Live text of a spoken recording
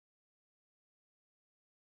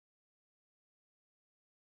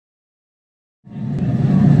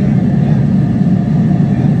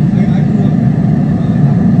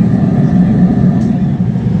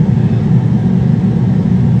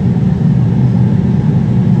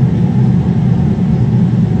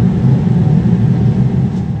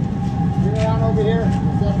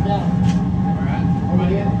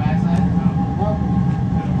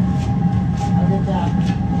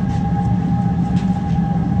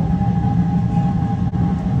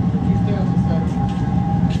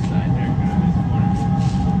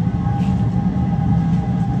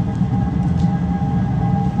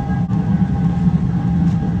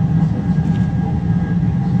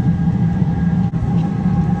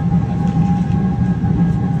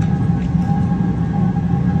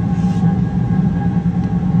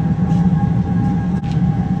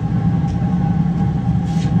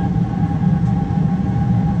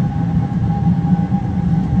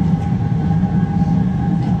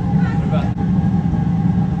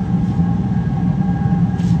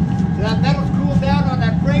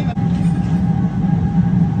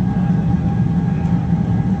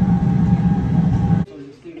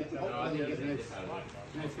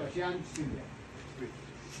The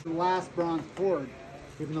last bronze poured,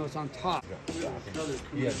 even though it's on top. You have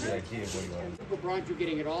the idea of what you want. Typical bronze, you're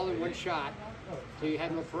getting it all in one shot. So you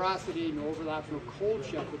have no porosity, no overlap, no cold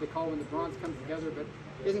shut, what they call when the bronze comes together, but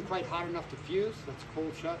isn't quite hot enough to fuse. That's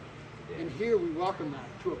cold shut. And here we welcome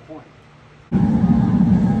that to a point.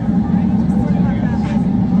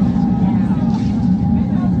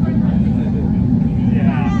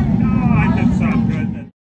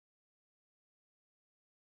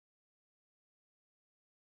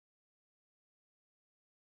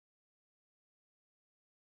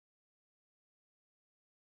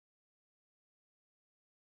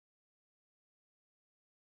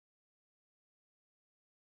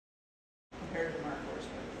 Compared to Mark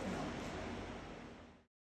Horseman,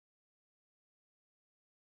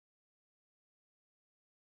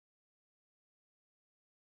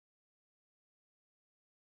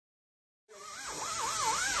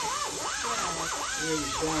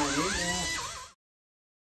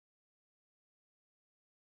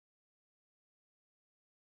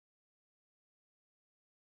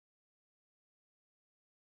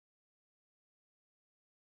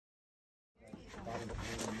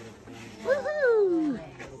 Woohoo!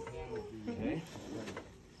 Okay.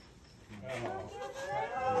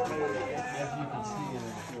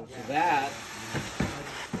 So that,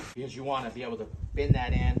 because you want to be able to bend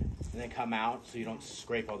that in and then come out so you don't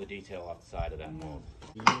scrape all the detail off the side of that mold.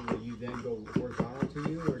 You then go horizontal to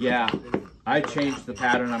you? Or Yeah, I changed the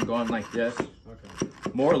pattern. I'm going like this. Okay.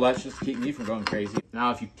 More or less just to keep me from going crazy.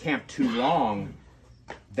 Now, if you camp too long,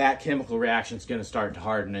 that chemical reaction is going to start to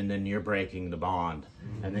harden, and then you're breaking the bond,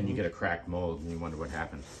 and then you get a cracked mold, and you wonder what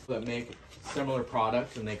happened. That make similar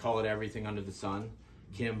products, and they call it everything under the sun.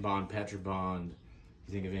 Kim Bond, Petra Bond,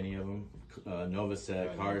 you think of any of them?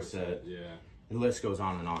 Novaset, Carset, yeah. The list goes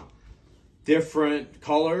on and on. Different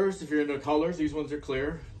colors, if you're into colors, these ones are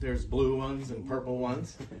clear. There's blue ones and purple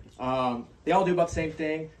ones. They all do about the same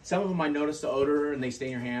thing. Some of them I notice the odor and they stay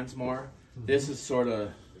in your hands more. This is sort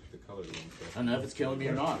of, I don't know if it's killing me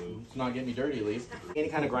or not. It's not getting me dirty at least. Any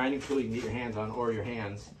kind of grinding tool you can get your hands on, or your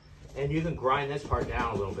hands. And you can grind this part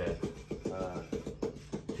down a little bit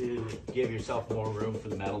to give yourself more room for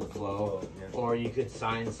the metal to flow. Or you could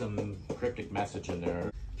sign some cryptic message in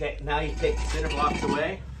there. Okay, now you take the center blocks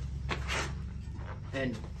away.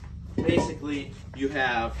 And basically you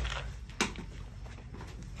have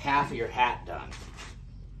half of your hat done.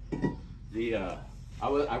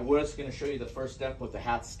 I was going to show you the first step with the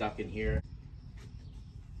hat stuck in here.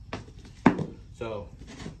 So,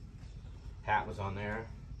 hat was on there,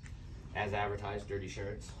 as advertised, dirty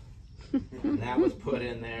shirts. And that was put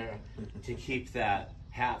in there to keep that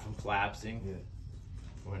hat from collapsing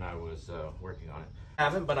when I was working on it. I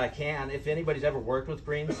haven't, but I can. If anybody's ever worked with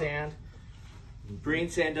green sand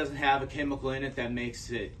doesn't have a chemical in it that makes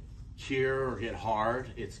it cure or get hard.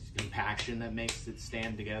 It's compaction that makes it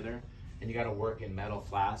stand together. And you got to work in metal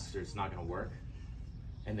flasks or it's not going to work.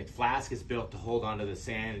 And the flask is built to hold onto the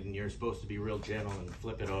sand, and you're supposed to be real gentle and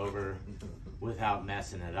flip it over without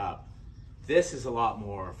messing it up. This is a lot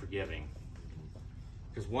more forgiving,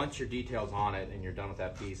 because once your detail's on it and you're done with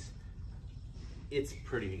that piece, it's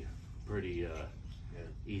pretty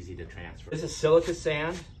easy to transfer. This is silica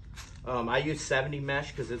sand. I use 70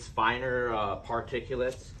 mesh because it's finer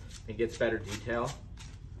particulates and gets better detail.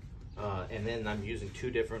 And then I'm using 2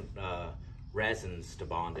 different resins to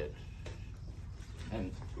bond it.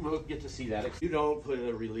 And we'll get to see that. If you don't put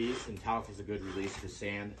a release, and talc is a good release to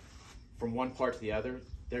sand, from one part to the other,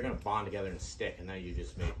 they're gonna bond together and stick, and now you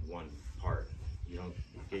just make one part. You don't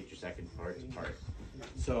get your second part apart.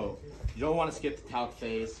 So you don't wanna skip the talc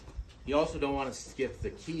phase. You also don't wanna skip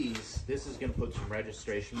the keys. This is gonna put some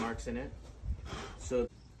registration marks in it. So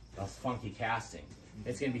a funky casting.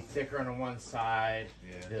 It's going to be thicker on one side,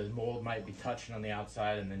 the mold might be touching on the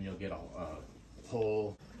outside, and then you'll get a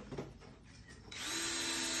hole.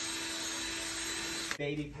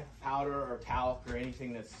 Baby powder or talc or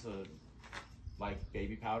anything that's like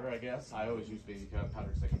baby powder, I guess. I always use baby powder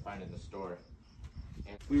because I can find it in the store.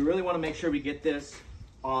 And we really want to make sure we get this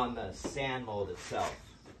on the sand mold itself.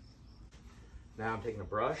 Now I'm taking a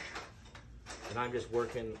brush, and I'm just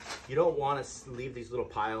working. You don't want to leave these little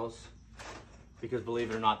piles, because believe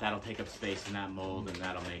it or not, that'll take up space in that mold, and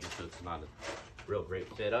that'll make it so it's not a real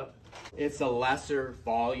great fit up. It's a lesser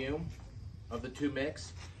volume of the 2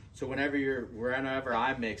 mix. So whenever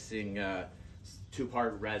I'm mixing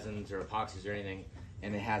 2-part resins or epoxies or anything,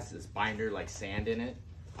 and it has this binder like sand in it,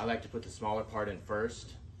 I like to put the smaller part in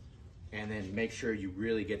first, and then make sure you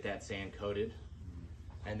really get that sand coated,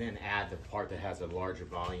 and then add the part that has a larger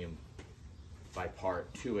volume by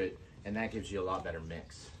part to it, and that gives you a lot better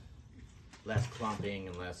mix. less clumping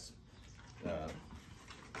and less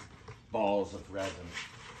balls of resin.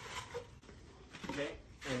 Okay,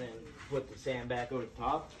 and then put the sand back over the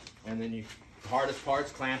top, and then the hardest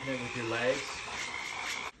part's clamping it with your legs.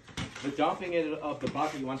 The dumping it of the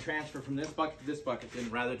bucket, you want to transfer from this bucket to this bucket, then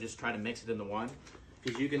rather just try to mix it into one,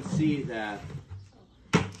 because you can see that,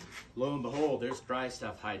 lo and behold, there's dry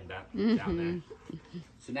stuff hiding back down there.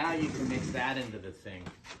 So now you can mix that into the thing.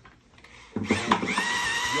 And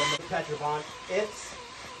you'll mix Petrobond. It's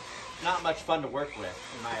not much fun to work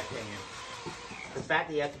with, in my opinion. The fact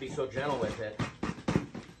that you have to be so gentle with it,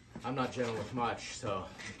 I'm not gentle with much, so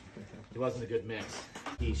it wasn't a good mix.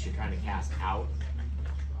 Piece you're trying to cast out,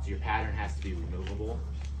 so your pattern has to be removable.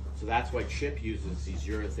 So that's why Chip uses these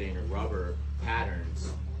urethane or rubber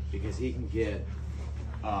patterns, because he can get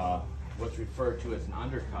what's referred to as an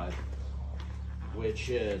undercut, which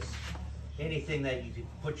is anything that you can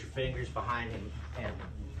put your fingers behind and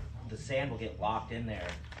the sand will get locked in there.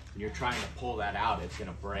 When you're trying to pull that out, it's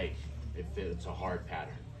gonna break if it's a hard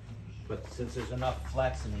pattern. But since there's enough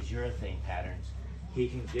flex in these urethane patterns, he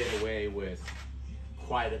can get away with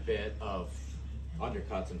quite a bit of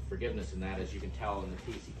undercuts and forgiveness in that, as you can tell in the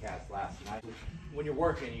piece he cast last night. When you're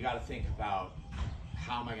working, you gotta think about,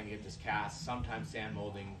 how am I gonna get this cast? Sometimes sand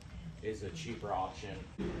molding is a cheaper option.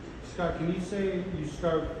 Scott, can you say you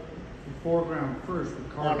start the foreground first with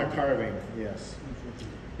carving? On a carving, yes.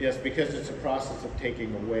 Yes, because it's a process of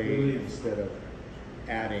taking away instead of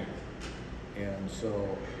adding. And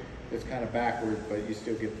so it's kind of backward, but you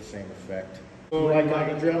still get the same effect. So like on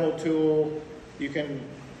a Dremel tool, you can,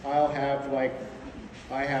 I have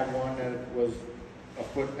one that was a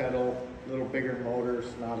foot pedal, little bigger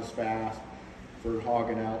motors, not as fast, for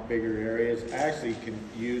hogging out bigger areas. I actually can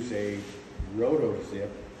use a roto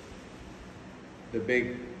zip, the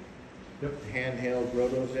big handheld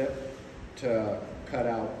roto zip, to cut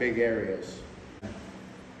out big areas.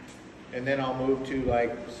 And then I'll move to,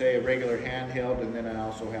 like, say, a regular handheld, and then I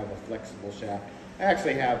also have a flexible shaft. I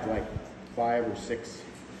actually have like 5 or 6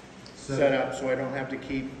 set up, so I don't have to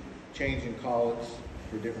keep changing collets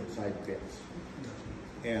for different side bits.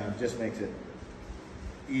 And just makes it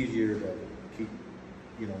easier to keep,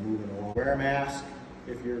 moving along. Wear a mask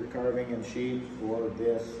if you're carving in sheep or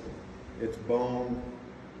this. It's bone.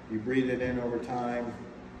 You breathe it in over time.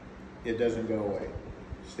 It doesn't go away.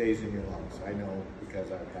 It stays in your lungs. I know,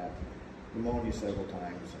 because I've had pneumonia several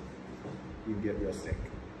times. You can get real sick.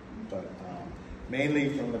 But mainly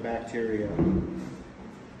from the bacteria.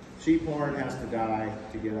 Sheep horn has to die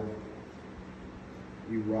to get them.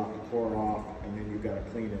 You rot the core off, and then you've got to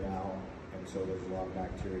clean it out. And so there's a lot of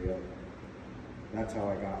bacteria. That's how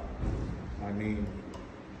I got my main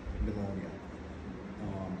pneumonia.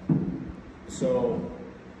 So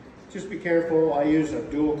just be careful. I use a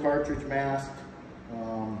dual cartridge mask.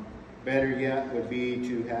 Better yet would be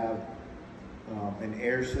to have an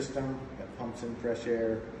air system that pumps in fresh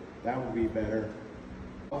air. That would be better.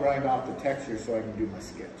 I'll grind off the texture so I can do my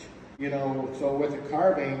sketch. So with the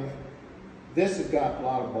carving, this has got a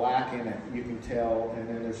lot of black in it, you can tell, and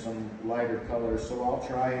then there's some lighter colors. So I'll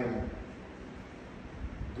try and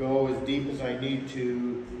go as deep as I need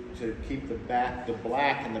to keep the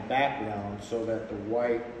black in the background, so that the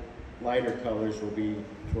white, lighter colors will be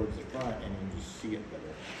towards the front, and you just see it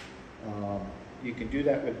better. You can do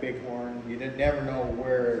that with bighorn. You never know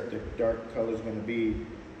where the dark color is going to be.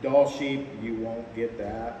 Doll sheep, you won't get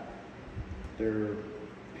that. Their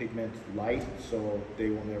pigment's light, so they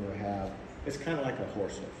will never have. It's kind of like a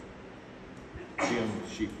horse hoof, dealing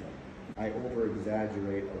with sheep. I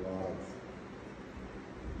over-exaggerate a lot of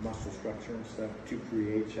muscle structure and stuff to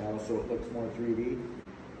create shadow, so it looks more 3D.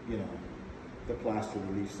 The plaster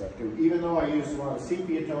relief stuff too. Even though I use a lot of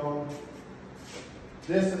sepia tone,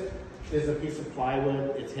 this is a piece of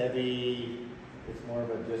plywood. It's heavy. It's more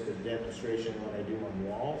of just a demonstration what I do on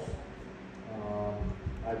walls.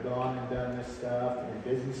 I've gone and done this stuff in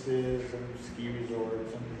businesses and ski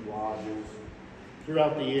resorts and lodges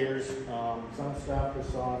throughout the years. Some stuff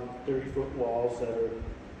is on 30-foot walls that are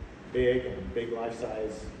big and big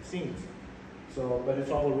life-size scenes. So, but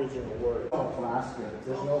it's all original work. It's all plastic.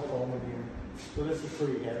 There's no foam in here. So this is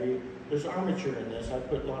pretty heavy. There's armature in this. I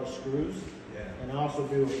put a lot of screws. Yeah. And I also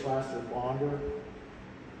do a plaster bonder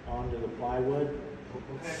onto the plywood.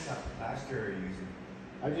 What kind of plaster are you using?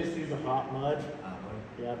 I just use a hot mud.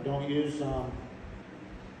 Yeah, don't use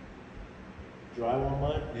drywall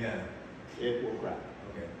mud. Yeah. It will crack.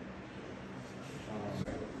 Okay.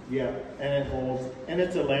 Yeah, and it holds, and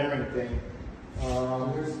it's a layering thing.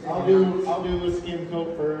 I'll do a skim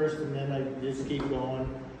coat first, and then I just keep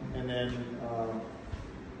going, and then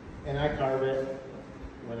and I carve it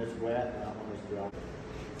when it's wet, not when it's dry.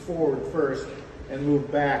 forward first and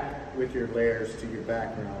move back with your layers to your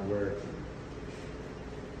background, where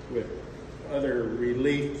with other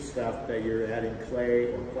relief stuff that you're adding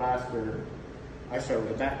clay or plaster, I start with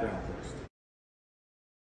the background first.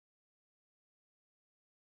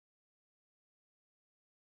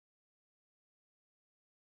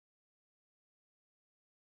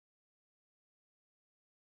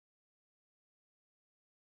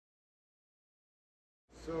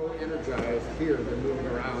 So energized here, they're moving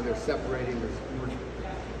around, they're separating,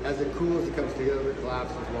 as it cools, it comes together, it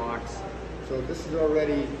collapses, locks. So this is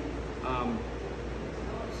already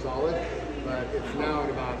solid, but it's now at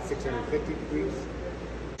about 650 degrees.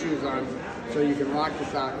 Shoes on, so you can rock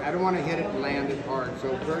this out. I don't want to hit it and land it hard,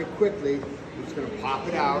 so very quickly, I'm just going to pop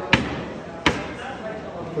it out,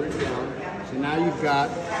 put it down. So now you've got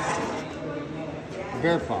a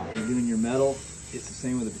bear paw. You're doing your metal, it's the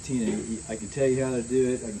same with the patina. I can tell you how to do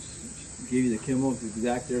it, I can give you the chemicals,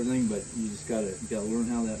 exact everything, but you just gotta learn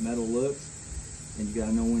how that metal looks, and you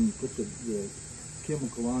gotta know when you put the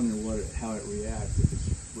chemical on there, how it reacts, if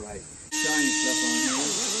it's right. Shiny stuff on here.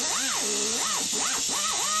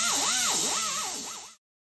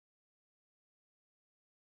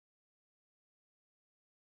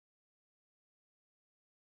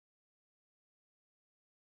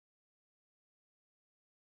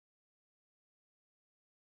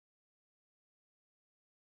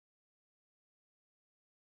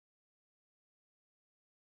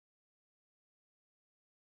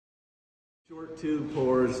 Short tube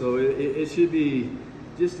pour, so it should be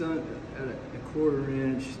just at a quarter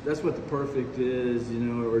inch. That's what the perfect is, you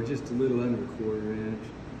know, or just a little under a quarter inch.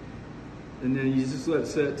 And then you just let it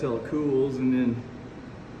set till it cools, and then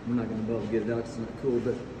we're not going to be able to get it out because it's not cool.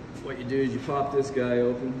 But what you do is you pop this guy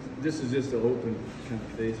open. This is just an open kind of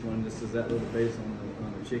face one. This is that little face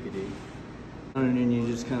on the chickadee. And then you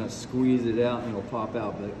just kind of squeeze it out, and it'll pop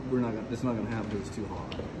out. But it's not going to happen because it's too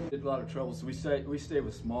hot. Did a lot of trouble, so we stay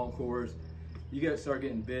with small cores. You got to start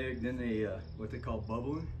getting big, then they, what they call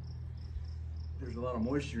bubbling. There's a lot of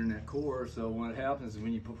moisture in that core, so what happens is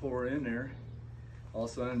when you pour it in there, all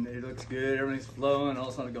of a sudden it looks good, everything's flowing, all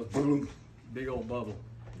of a sudden it goes boom, big old bubble.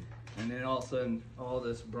 And then all of a sudden, all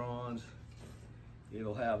this bronze,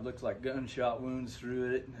 looks like gunshot wounds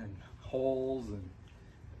through it, and holes, and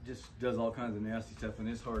just does all kinds of nasty stuff, and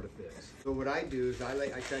it's hard to fix. So what I do is I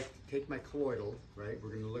take my colloidal, right?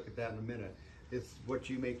 We're going to look at that in a minute. It's what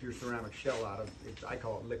you make your ceramic shell out of. I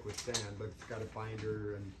call it liquid sand, but it's got a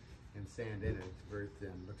binder and sand in it. It's very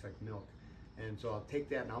thin, looks like milk. And so I'll take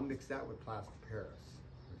that and I'll mix that with plaster Paris,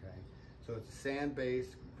 okay? So it's a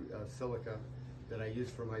sand-based silica that I use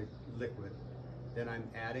for my liquid. Then I'm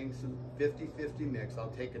adding some 50-50 mix. I'll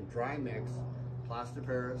take a dry mix, plaster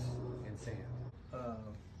Paris, and sand.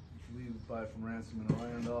 We buy it from Ransom and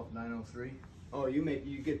Randolph, 903. Oh, you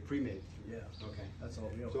get pre-made? Yeah. Okay. That's all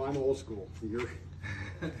we have. So I'm old school.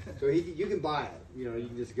 So you can buy it. You know, you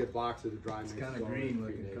can just get a box of the dry mix. It's kind of green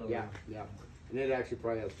looking color. Yeah, yeah. And it actually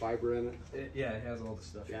probably has fiber in it. Yeah, it has all the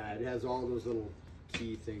stuff. Yeah, it has all those little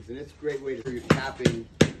key things. And it's a great way to do your tapping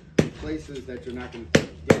places that you're not going to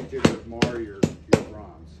get to to mar your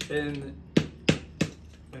bronze. And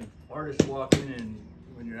artists walk in, and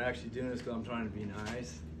when you're actually doing this, because I'm trying to be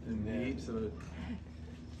nice and neat, so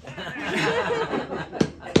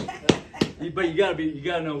but you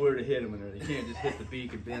gotta know where to hit them, and you can't just hit the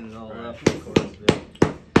beak and bend it all up. Of course,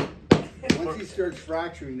 once he starts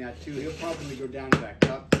fracturing that too, he'll probably go down to that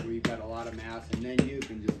cup where you've got a lot of mass, and then you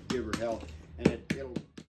can just give her hell, and it'll